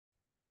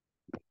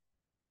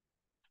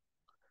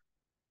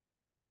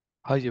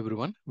Hi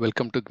everyone,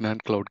 welcome to Gnan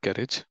Cloud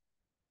Garage.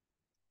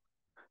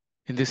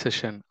 In this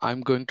session,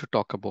 I'm going to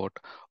talk about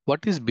what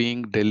is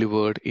being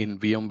delivered in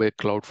VMware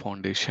Cloud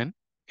Foundation,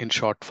 in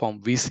short form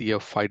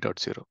VCF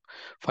 5.0.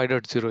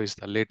 5.0 is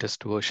the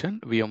latest version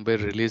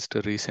VMware released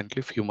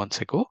recently few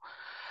months ago.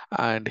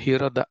 And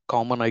here are the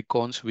common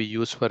icons we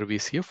use for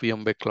VCF,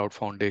 VMware Cloud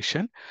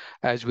Foundation.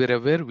 As we're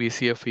aware,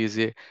 VCF is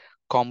a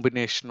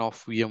combination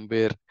of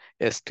VMware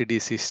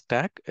SDDC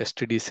stack.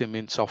 SDDC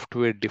means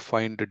software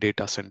defined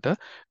data center,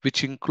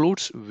 which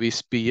includes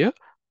vSphere,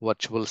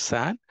 virtual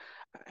SAN,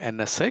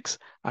 NSX,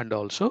 and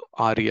also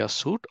ARIA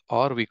suite,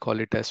 or we call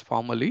it as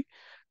formally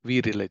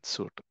vRelay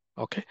suite.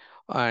 Okay,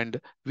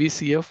 and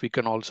VCF, we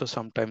can also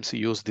sometimes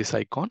use this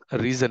icon.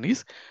 Reason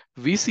is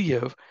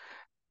VCF,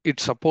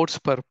 it supports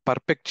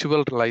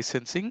perpetual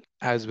licensing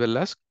as well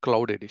as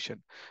cloud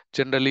edition.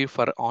 Generally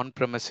for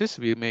on-premises,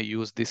 we may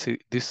use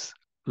this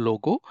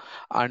logo,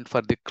 and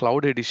for the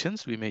cloud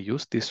editions, we may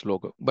use this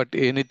logo. But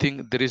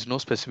anything, there is no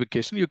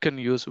specification. You can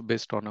use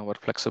based on our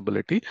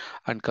flexibility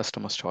and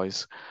customer's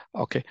choice.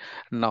 Okay.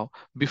 Now,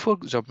 before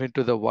jumping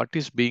to the what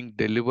is being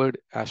delivered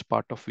as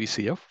part of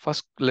VCF,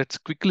 first let's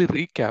quickly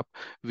recap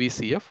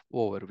VCF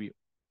overview.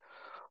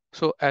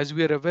 So as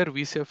we are aware,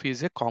 VCF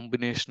is a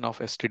combination of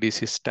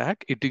SDDC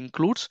stack. It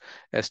includes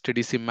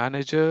SDDC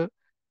manager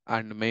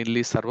and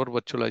mainly server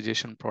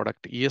virtualization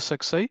product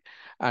ESXi.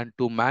 And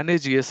to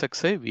manage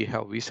ESXi, we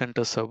have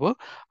vCenter server,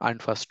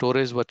 and for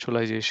storage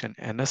virtualization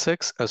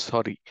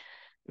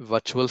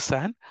virtual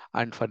SAN,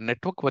 and for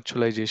network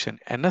virtualization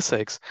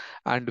NSX.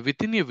 And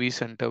within a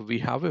vCenter, we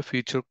have a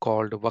feature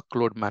called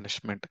workload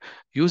management.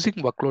 Using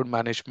workload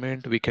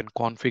management, we can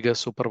configure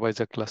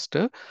supervisor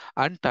cluster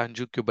and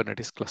Tanzu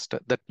Kubernetes cluster.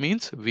 That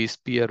means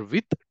vSphere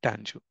with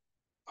Tanzu.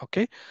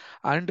 Okay,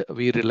 and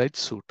vRelay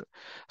suite.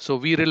 So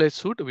vRelay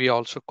suite, we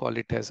also call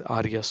it as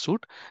ARIA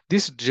suite.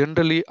 This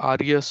generally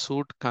ARIA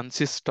suite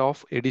consists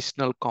of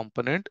additional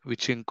component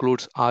which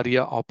includes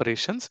ARIA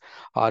operations,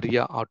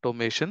 ARIA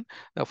automation,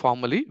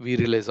 formerly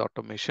vRelay's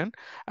automation,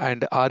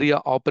 and ARIA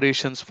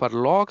operations for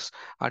logs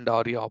and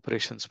ARIA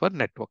operations for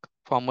network.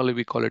 Formerly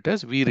we call it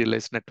as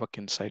vRelay's network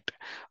insight.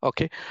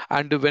 Okay,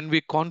 and when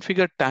we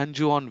configure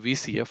Tanzu on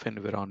VCF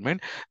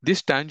environment,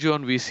 this Tanzu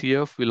on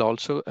VCF will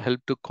also help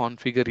to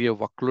configure your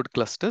workload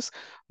clusters.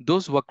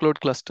 Those workload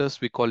clusters,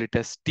 we call it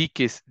as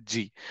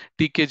TKG.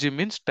 TKG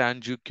means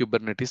Tanzu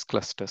Kubernetes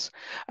clusters.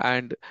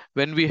 And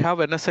when we have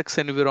NSX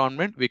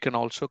environment, we can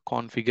also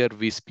configure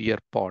vSphere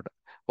pod.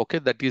 Okay,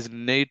 that is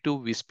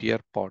native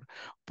vSphere pod.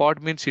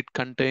 Pod means it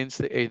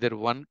contains either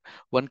one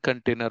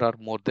container or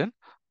more than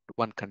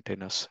one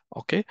containers.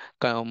 Okay,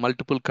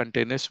 multiple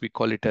containers, we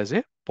call it as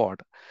a pod.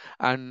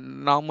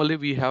 And normally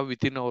we have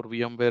within our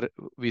VMware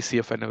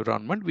VCF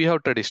environment, we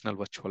have traditional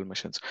virtual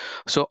machines.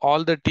 So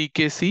all the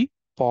TKC,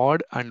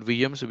 pod, and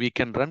VMs we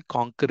can run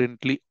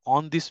concurrently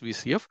on this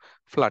VCF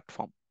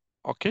platform.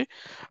 Okay,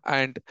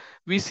 and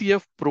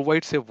VCF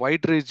provides a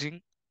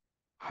wide-ranging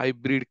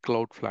hybrid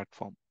cloud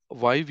platform.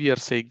 Why we are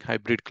saying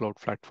hybrid cloud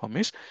platform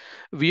is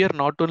we are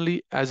not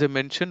only, as I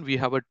mentioned, we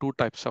have a two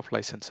types of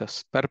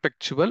licenses,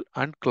 perpetual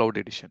and cloud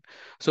edition.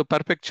 So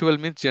perpetual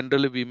means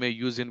generally we may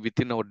use in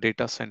within our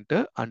data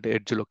center and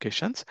edge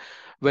locations.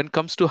 When it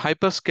comes to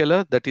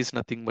hyperscaler, that is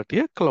nothing but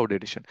a cloud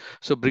edition.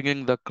 So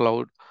bringing the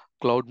cloud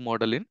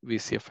model in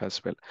VCF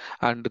as well.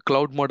 And the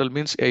cloud model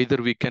means either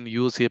we can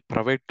use a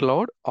private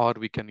cloud or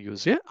we can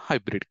use a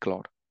hybrid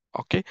cloud.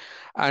 Okay,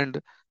 and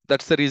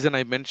that's the reason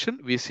I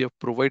mentioned VCF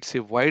provides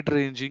a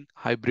wide-ranging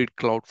hybrid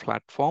cloud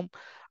platform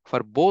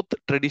for both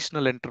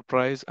traditional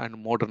enterprise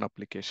and modern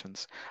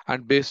applications.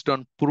 And based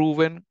on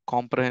proven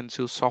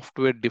comprehensive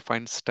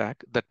software-defined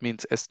stack, that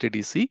means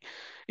SDDC,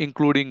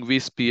 including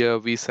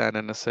vSphere, vSAN,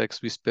 NSX,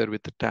 vSphere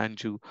with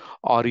Tanzu,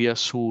 ARIA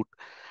suite,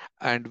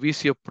 and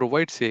VCF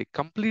provides a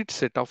complete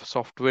set of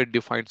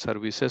software-defined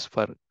services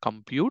for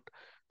compute,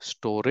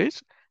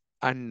 storage,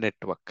 and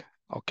network.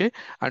 Okay,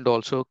 and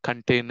also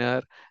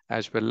container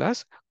as well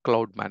as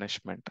cloud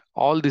management.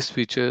 All these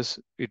features,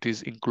 it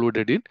is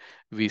included in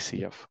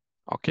VCF.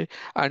 Okay,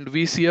 and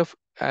VCF,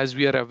 as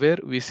we are aware,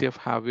 VCF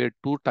have a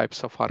two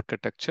types of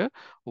architecture.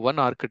 One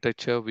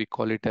architecture, we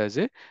call it as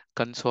a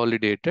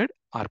consolidated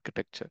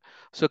architecture.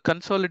 So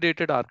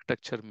consolidated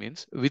architecture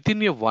means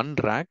within a one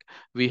rack,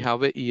 we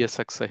have a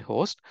ESXi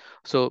host.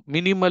 So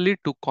minimally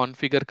to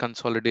configure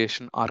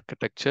consolidation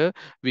architecture,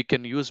 we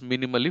can use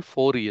minimally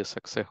 4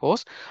 ESXi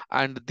hosts.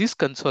 And this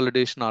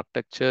consolidation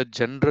architecture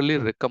generally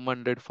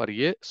recommended for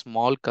a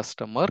small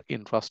customer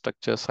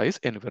infrastructure size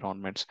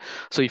environments.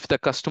 So if the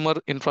customer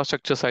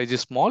infrastructure size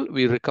is small,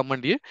 we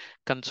recommend a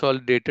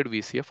consolidated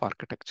VCF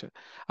architecture.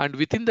 And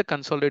within the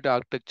consolidated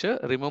architecture,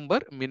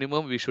 remember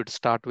minimum we should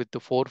start with the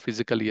 4 physical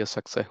physical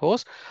ESXi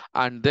host,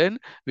 and then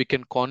we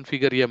can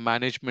configure a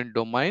management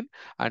domain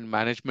and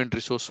management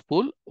resource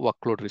pool,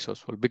 workload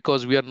resource pool.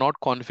 Because we are not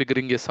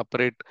configuring a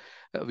separate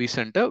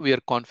vCenter, we are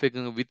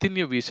configuring within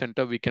a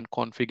vCenter, we can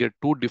configure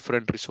two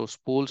different resource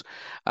pools,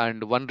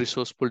 and one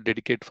resource pool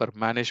dedicated for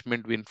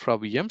management infra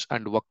VMs,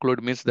 and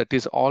workload means that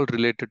is all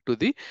related to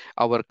the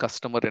our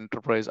customer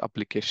enterprise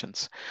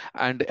applications.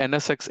 And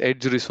NSX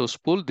edge resource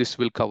pool, this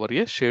will cover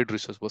a shared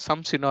resource pool.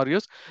 Some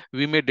scenarios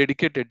we may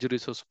dedicate edge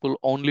resource pool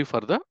only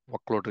for the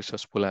workload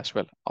resource pool as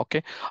well.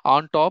 Okay.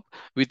 On top,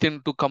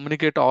 within to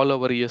communicate all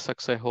our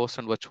ESXi hosts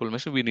and virtual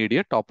machine, we need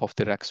a top of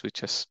the rack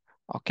switches.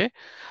 Okay.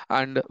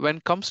 And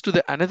when comes to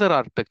the another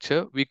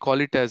architecture, we call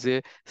it as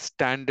a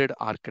standard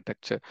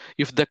architecture.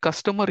 If the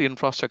customer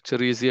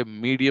infrastructure is a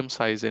medium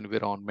size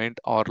environment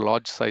or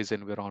large size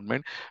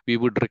environment, we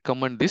would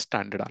recommend this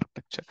standard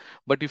architecture.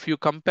 But if you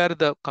compare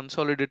the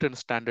consolidated and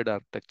standard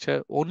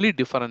architecture, only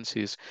difference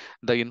is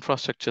the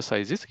infrastructure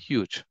size is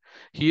huge.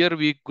 Here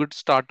we could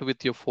start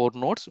with your 4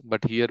 nodes,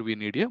 but here we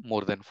need a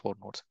more than 4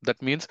 nodes. That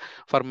means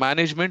for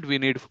management, we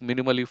need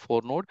minimally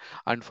 4 nodes,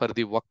 and for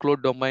the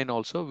workload domain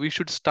also, we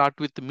should start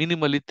with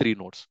minimally 3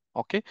 nodes.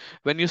 Okay.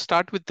 When you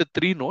start with the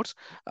 3 nodes,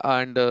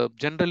 and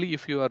generally,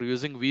 if you are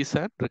using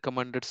vSAN,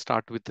 recommended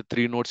start with the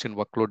 3 nodes in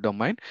workload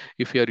domain.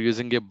 If you are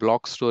using a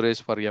block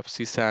storage for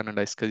FCSAN and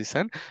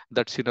SCSAN,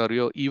 that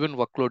scenario, even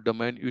workload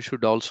domain, you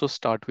should also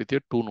start with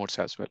your 2 nodes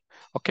as well.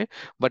 Okay.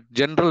 But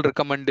general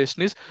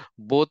recommendation is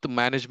both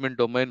management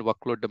domain,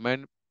 workload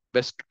domain,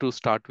 best to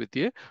start with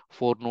a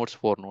 4 nodes,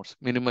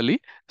 minimally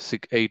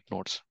 8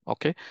 nodes.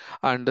 Okay.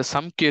 And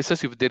some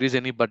cases, if there is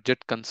any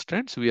budget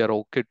constraints, we are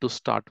okay to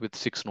start with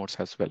 6 nodes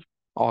as well,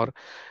 or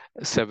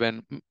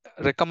 7.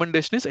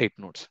 Recommendation is 8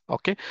 nodes.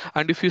 Okay.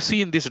 And if you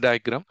see in this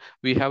diagram,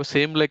 we have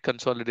same like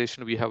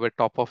consolidation. We have a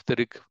top of the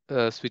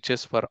rig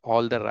switches for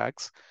all the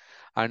racks,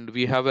 and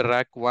we have a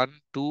rack 1,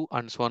 2,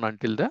 and so on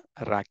until the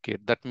rack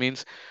 8. That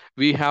means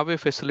we have a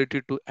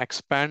facility to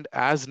expand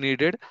as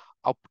needed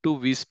up to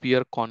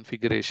vSphere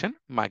configuration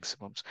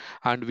maximums.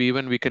 And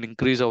we can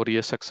increase our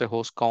ESXi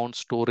host count,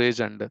 storage,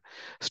 and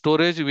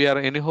storage. We are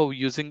anyhow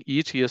using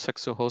each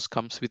ESXi host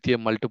comes with a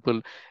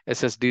multiple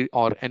SSD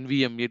or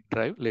NVMe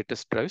drive,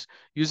 latest drives.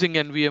 Using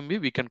NVMe,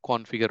 we can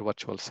configure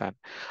virtual SAN.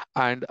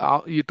 And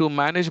to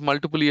manage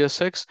multiple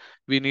ESX,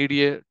 we need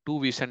a 2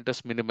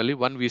 vCenters minimally,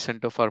 one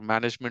vCenter for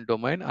management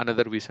domain,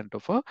 another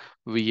vCenter for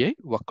VA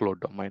workload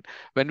domain.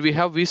 When we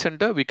have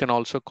vCenter, we can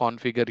also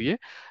configure a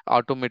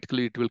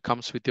automatically it will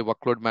comes with a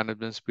workload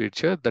management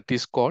feature that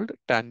is called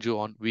Tanjo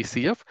on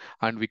VCF,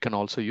 and we can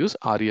also use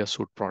ARIA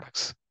suite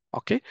products.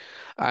 Okay.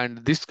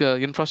 And this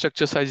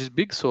infrastructure size is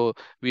big, so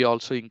we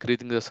also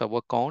increasing the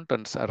server count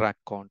and rack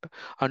count.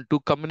 And to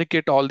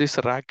communicate all this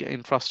rack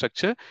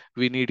infrastructure,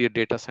 we need a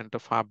data center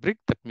fabric.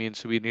 That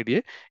means we need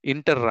a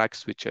inter-rack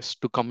switches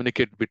to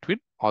communicate between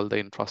all the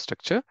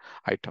infrastructure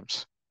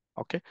items.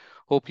 Okay.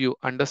 Hope you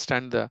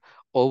understand the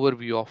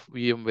overview of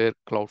VMware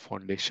Cloud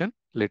Foundation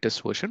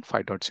latest version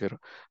 5.0.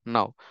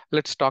 Now,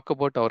 let's talk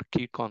about our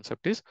key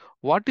concept is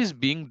what is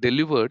being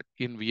delivered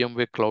in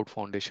VMware Cloud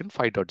Foundation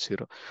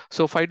 5.0.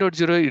 So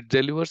 5.0, it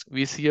delivers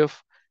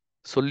VCF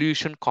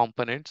solution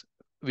components.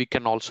 We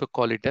can also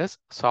call it as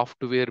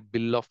software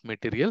bill of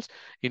materials,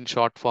 in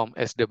short form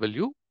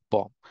SW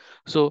BOM.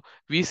 So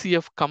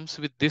VCF comes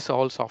with this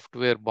all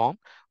software BOM.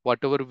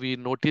 Whatever we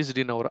noticed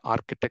in our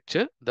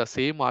architecture, the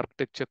same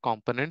architecture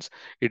components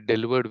it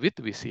delivered with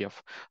VCF.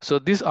 So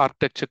these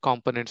architecture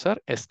components are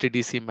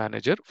STDC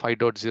Manager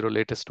 5.0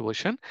 latest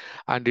version,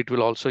 and it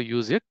will also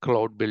use a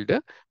Cloud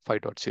Builder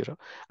 5.0.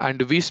 And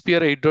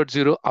vSphere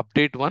 8.0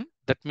 update 1.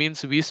 That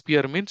means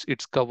vSphere means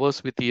it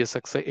covers with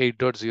ESXi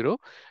 8.0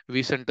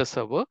 vCenter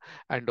server,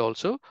 and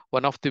also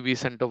one of the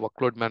vCenter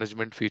workload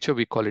management feature,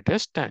 we call it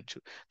as Tanju.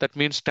 That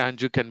means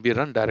Tanju can be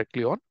run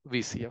directly on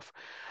VCF.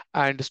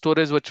 And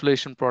storage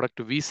virtualization product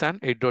vSAN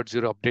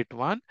 8.0 update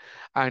 1.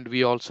 And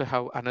we also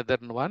have another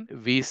one,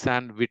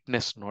 vSAN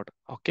witness node.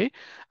 Okay.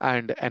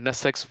 And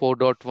NSX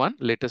 4.1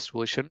 latest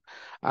version,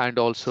 and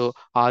also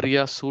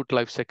ARIA suite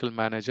lifecycle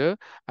manager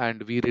and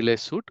vRelay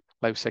suite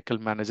lifecycle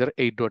manager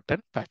 8.10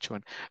 patch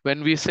 1.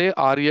 When we say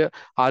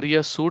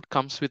ARIA suite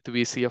comes with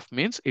VCF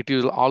means it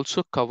will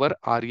also cover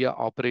ARIA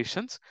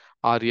operations,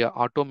 ARIA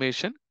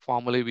automation.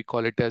 Formally, we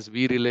call it as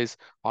vRelays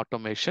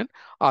automation.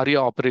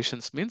 ARIA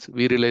operations means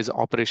vRelays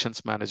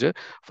operations manager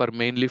for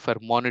mainly for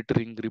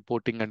monitoring,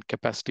 reporting, and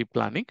capacity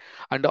planning.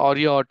 And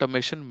ARIA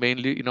automation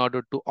mainly in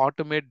order to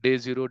automate day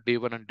 0, day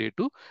 1, and day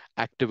 2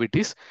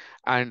 activities.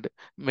 And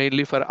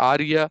mainly for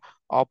ARIA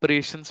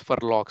operations for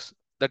logs.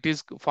 That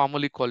is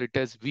formally call it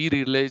as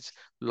vRelays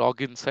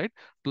login site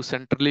to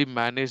centrally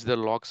manage the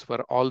logs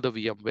for all the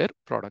VMware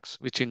products,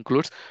 which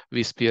includes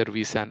vSphere,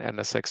 vSAN,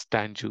 NSX,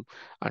 Tanju,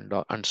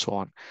 and so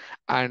on.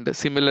 And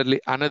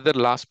similarly, another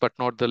last but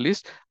not the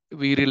least,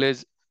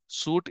 vRelays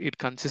suite, it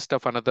consists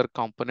of another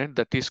component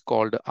that is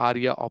called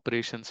ARIA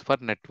operations for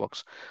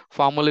networks.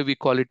 Formally, we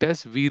call it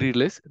as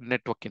vRelays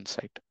network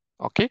insight.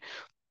 Okay.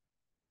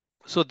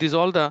 So these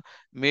all the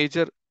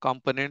major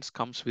components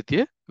comes with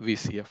a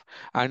VCF.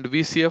 And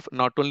VCF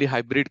not only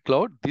hybrid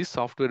cloud, these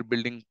software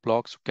building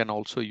blocks can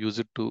also use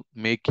it to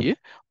make a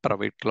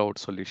private cloud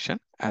solution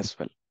as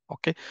well.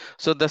 Okay,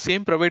 so the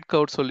same private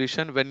cloud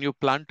solution, when you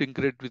plan to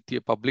integrate with a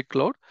public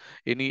cloud,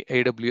 any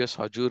AWS,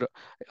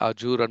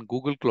 Azure and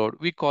Google Cloud,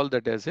 we call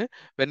that as a,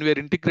 when we are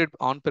integrate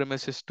on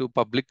premises to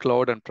public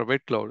cloud and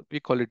private cloud, we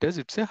call it as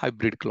it's a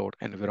hybrid cloud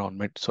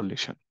environment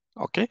solution.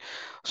 Okay,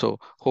 so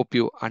hope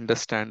you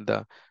understand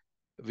the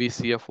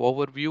VCF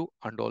overview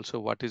and also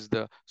what is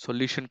the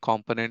solution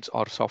components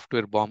or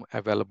software BOM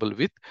available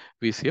with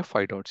VCF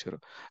 5.0.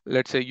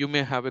 Let's say you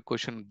may have a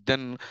question,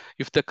 then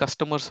if the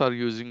customers are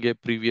using a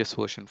previous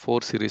version,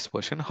 4 series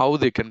version, how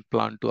they can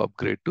plan to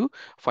upgrade to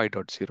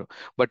 5.0.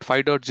 But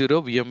 5.0,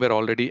 VMware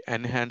already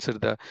enhanced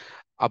the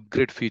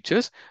upgrade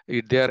features.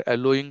 They are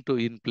allowing to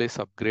in place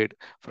upgrade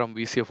from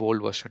VCF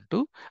old version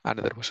to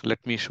another version.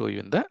 Let me show you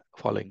in the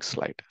following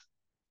slide.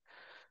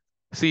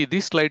 See,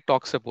 this slide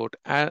talks about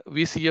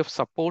VCF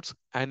supports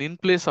an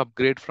in-place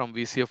upgrade from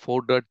VCF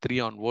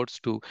 4.3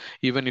 onwards to,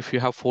 even if you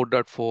have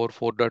 4.4,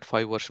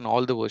 4.5 version,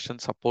 all the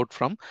versions support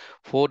from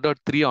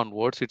 4.3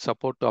 onwards, it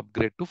support to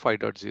upgrade to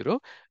 5.0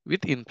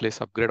 with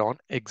in-place upgrade on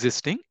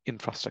existing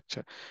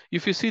infrastructure.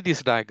 If you see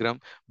this diagram,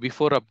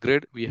 before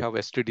upgrade, we have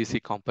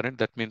SDDC component,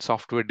 that means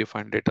software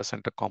defined data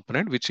center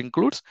component, which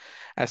includes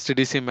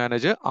SDDC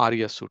manager,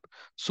 ARIA suite.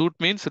 Suite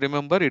means,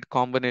 remember, it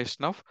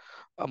combination of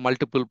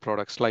multiple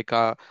products like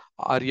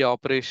ARIA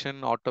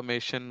operation,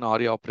 automation,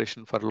 ARIA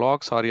operation for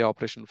logs, ARIA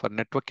operation for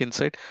network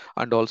insight,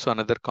 and also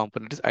another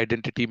component is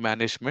identity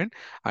management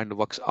and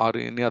works, or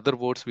in other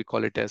words, we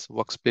call it as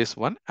workspace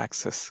one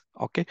access.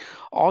 Okay,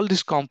 all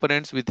these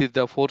components within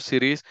the 4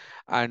 series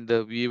and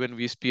even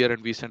vSphere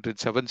and vCenter in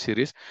 7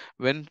 series,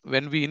 when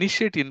we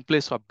initiate in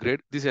place upgrade,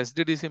 this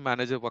SDDC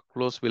manager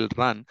workflows will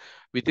run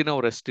within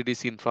our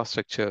SDDC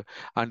infrastructure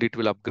and it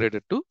will upgrade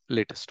it to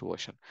latest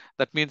version.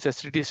 That means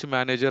SDDC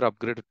manager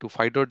upgraded to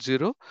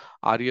 5.0,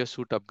 ARIA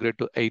suite upgrade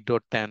to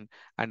 8.10,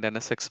 and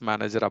NSX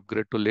manager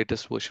upgrade to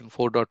latest version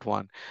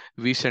 4.1.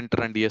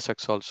 vCenter and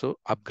ESX also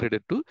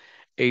upgraded to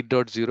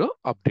 8.0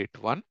 update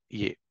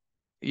 1A.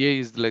 A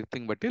is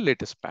nothing but a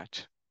latest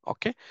patch.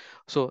 Okay,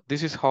 so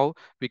this is how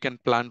we can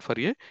plan for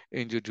a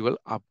individual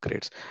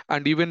upgrades.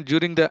 And even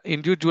during the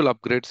individual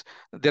upgrades,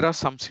 there are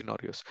some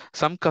scenarios.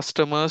 Some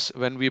customers,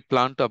 when we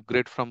plan to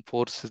upgrade from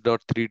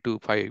 4.3 to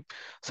 5,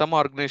 some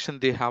organization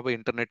they have a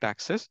internet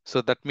access,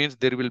 so that means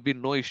there will be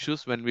no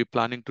issues when we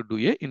planning to do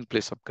a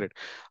in-place upgrade.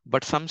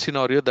 But some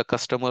scenario, the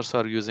customers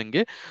are using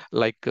a,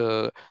 like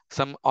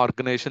some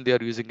organization, they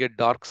are using a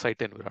dark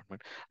site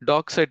environment.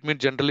 Dark site means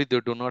generally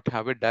they do not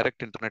have a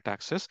direct internet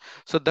access.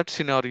 So that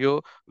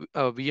scenario,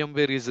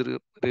 VMware is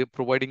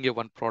providing a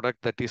one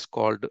product that is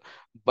called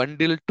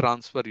bundle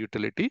transfer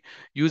utility.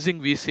 Using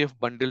VCF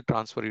bundle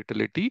transfer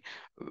utility,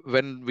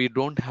 when we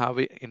don't have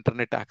a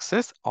internet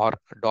access or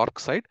dark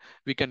site,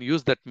 we can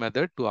use that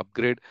method to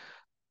upgrade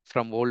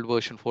from old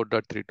version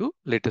 4.3 to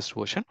latest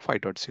version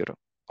 5.0.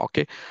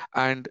 Okay,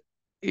 and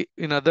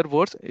in other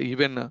words,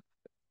 even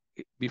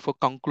before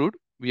conclude,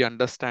 we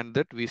understand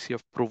that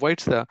VCF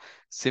provides the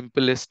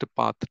simplest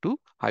path to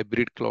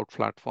hybrid cloud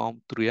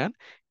platform through an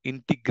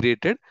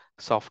integrated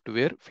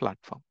software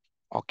platform.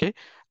 Okay,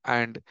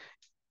 and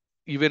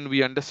even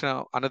we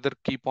understand another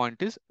key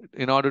point is,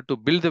 in order to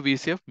build the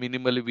VCF,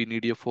 minimally we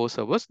need a 4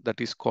 servers,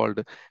 that is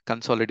called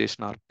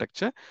consolidation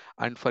architecture.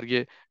 And for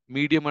a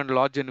medium and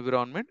large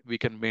environment, we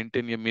can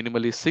maintain a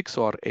minimally 6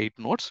 or 8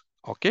 nodes.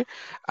 Okay,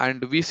 and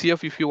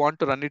VCF, if you want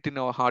to run it in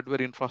our hardware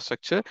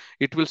infrastructure,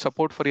 it will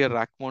support for your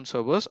rack mount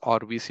servers, or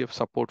VCF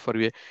support for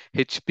a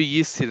HPE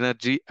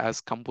Synergy as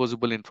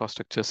composable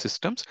infrastructure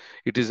systems.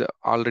 It is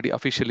already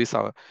officially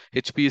HPE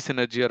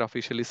Synergy are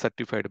officially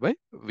certified by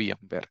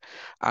VMware.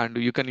 And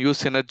you can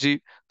use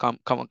synergy.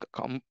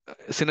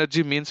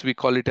 Synergy means we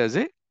call it as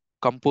a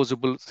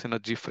composable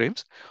synergy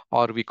frames,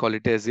 or we call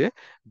it as a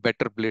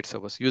better blade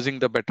servers. Using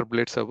the better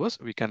blade servers,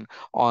 we can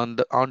on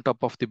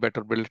top of the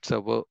better blade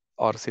server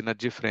or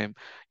synergy frame,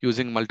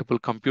 using multiple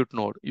compute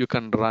node, you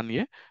can run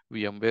a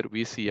VMware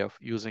VCF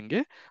using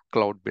a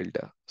cloud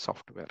builder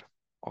software.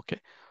 Okay,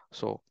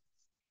 so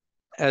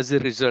as a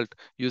result,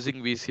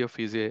 using VCF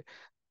is a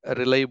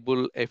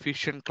reliable,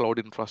 efficient cloud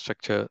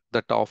infrastructure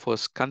that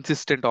offers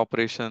consistent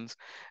operations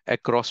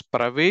across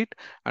private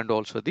and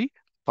also the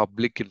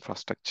public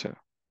infrastructure.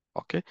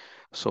 Okay,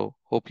 so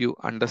hope you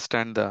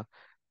understand the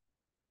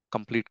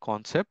complete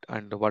concept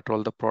and what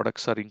all the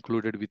products are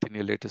included within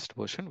your latest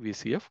version,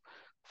 VCF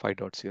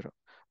 5.0.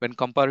 When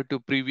compared to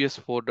previous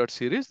 4.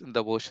 series,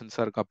 the versions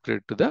are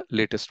upgraded to the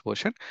latest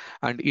version.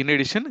 And in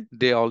addition,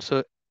 they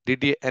also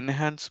did the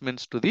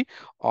enhancements to the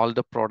all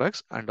the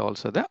products and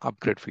also the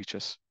upgrade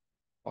features.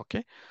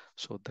 Okay,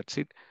 so that's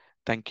it.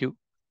 Thank you.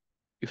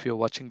 If you're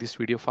watching this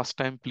video first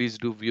time, please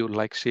do view,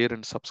 like, share,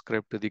 and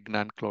subscribe to the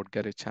Gnan Cloud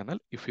Garage channel.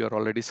 If you are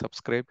already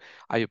subscribed,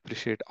 I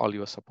appreciate all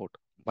your support.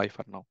 Bye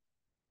for now.